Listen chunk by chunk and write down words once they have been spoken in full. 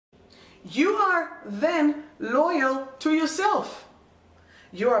you are then loyal to yourself.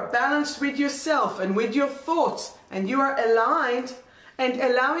 You are balanced with yourself and with your thoughts, and you are aligned and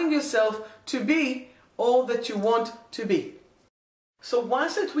allowing yourself to be all that you want to be. So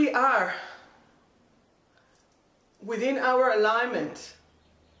once that we are within our alignment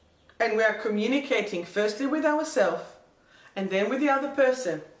and we are communicating firstly with ourselves and then with the other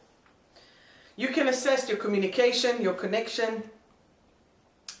person, you can assess your communication, your connection,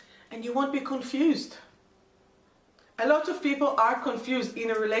 and you won't be confused. A lot of people are confused in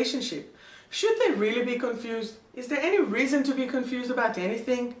a relationship. Should they really be confused? Is there any reason to be confused about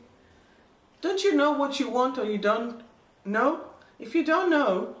anything? Don't you know what you want, or you don't know? If you don't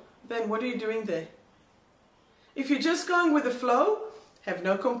know, then what are you doing there? If you're just going with the flow, have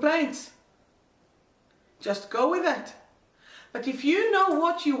no complaints. Just go with that. But if you know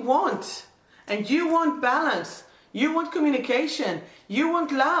what you want, and you want balance, you want communication, you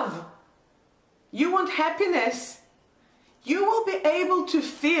want love, you want happiness, you will be able to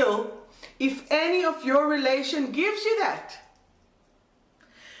feel if any of your relation gives you that.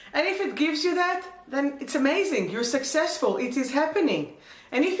 And if it gives you that, then it's amazing. You're successful. It is happening.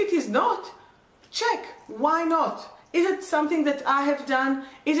 And if it is not, check. Why not? Is it something that I have done?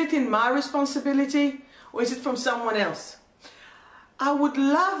 Is it in my responsibility? Or is it from someone else? I would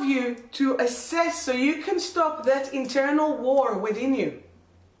love you to assess so you can stop that internal war within you.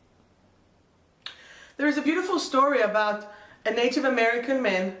 There is a beautiful story about a Native American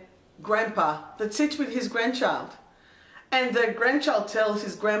man, grandpa, that sits with his grandchild. And the grandchild tells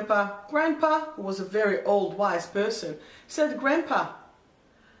his grandpa, who was a very old, wise person, said, "Grandpa,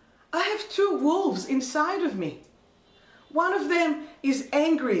 I have two wolves inside of me. One of them is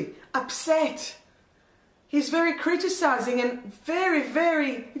angry, upset. He's very criticizing and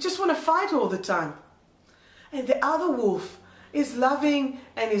he just want to fight all the time. And the other wolf is loving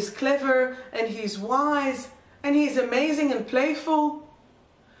and is clever and he's wise and he's amazing and playful.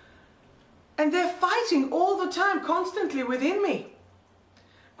 And they're fighting all the time, constantly within me.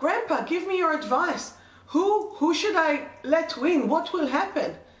 Grandpa, give me your advice. Who should I let win? What will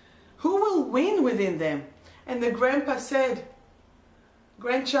happen? Who will win within them?" And the grandpa said,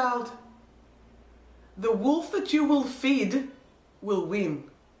 "Grandchild, the wolf that you will feed will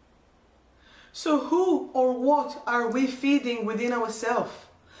win." So who or what are we feeding within ourselves?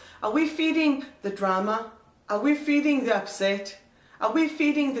 Are we feeding the drama? Are we feeding the upset? Are we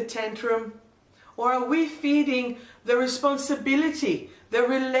feeding the tantrum? Or are we feeding the responsibility, the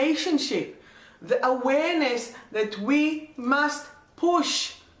relationship, the awareness that we must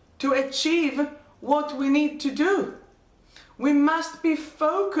push to achieve what we need to do? We must be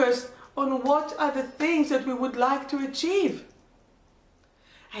focused on what are the things that we would like to achieve.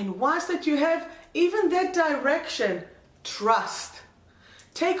 And once that you have even that direction, trust.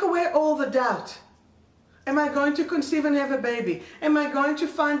 Take away all the doubt. Am I going to conceive and have a baby? Am I going to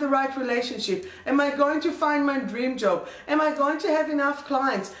find the right relationship? Am I going to find my dream job? Am I going to have enough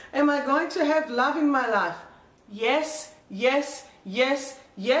clients? Am I going to have love in my life? Yes, yes, yes,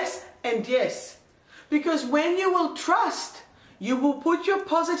 yes, and yes. Because when you will trust, you will put your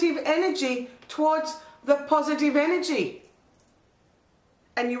positive energy towards the positive energy.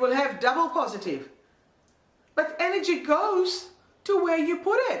 And you will have double positive. But energy goes to where you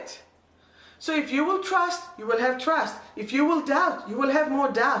put it. So if you will trust, you will have trust. If you will doubt, you will have more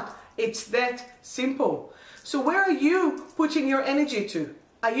doubt. It's that simple. So where are you putting your energy to?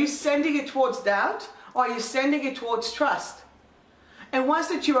 Are you sending it towards doubt, or are you sending it towards trust? And once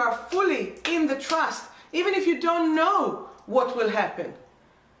that you are fully in the trust, even if you don't know what will happen.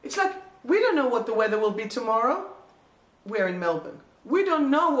 It's like, we don't know what the weather will be tomorrow. We're in Melbourne. We don't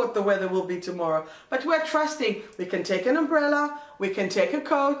know what the weather will be tomorrow, but we're trusting. We can take an umbrella, we can take a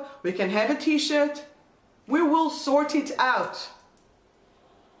coat, we can have a t-shirt. We will sort it out.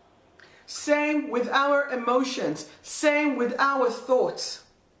 Same with our emotions, same with our thoughts.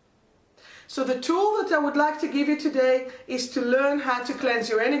 So the tool that I would like to give you today is to learn how to cleanse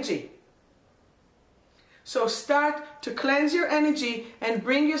your energy. So start to cleanse your energy and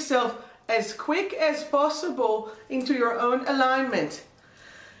bring yourself as quick as possible into your own alignment.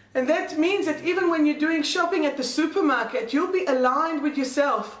 And that means that even when you're doing shopping at the supermarket, you'll be aligned with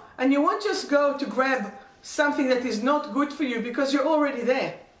yourself, and you won't just go to grab something that is not good for you because you're already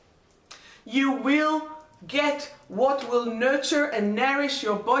there. You will get what will nurture and nourish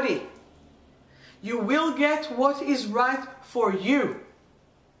your body. You will get what is right for you.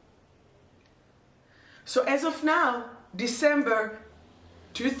 So as of now, December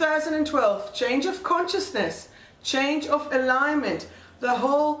 2012, change of consciousness, change of alignment. The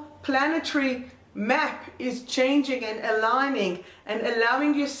whole planetary map is changing and aligning and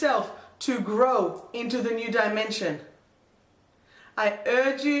allowing yourself to grow into the new dimension. I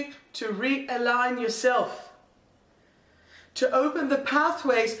urge you to realign yourself, to open the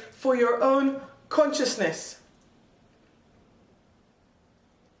pathways for your own consciousness.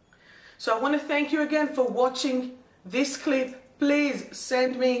 So I want to thank you again for watching this clip. Please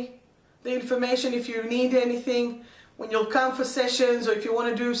send me the information if you need anything, when you'll come for sessions, or if you want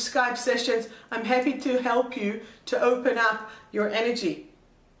to do Skype sessions. I'm happy to help you to open up your energy.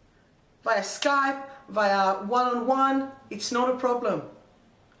 Via Skype, via one-on-one, it's not a problem.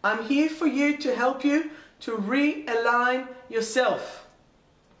 I'm here for you to help you to realign yourself.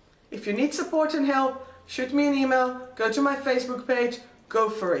 If you need support and help, shoot me an email, go to my Facebook page, go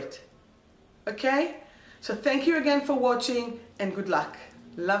for it. Okay? So thank you again for watching and good luck.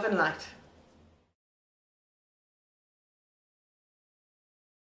 Love and light.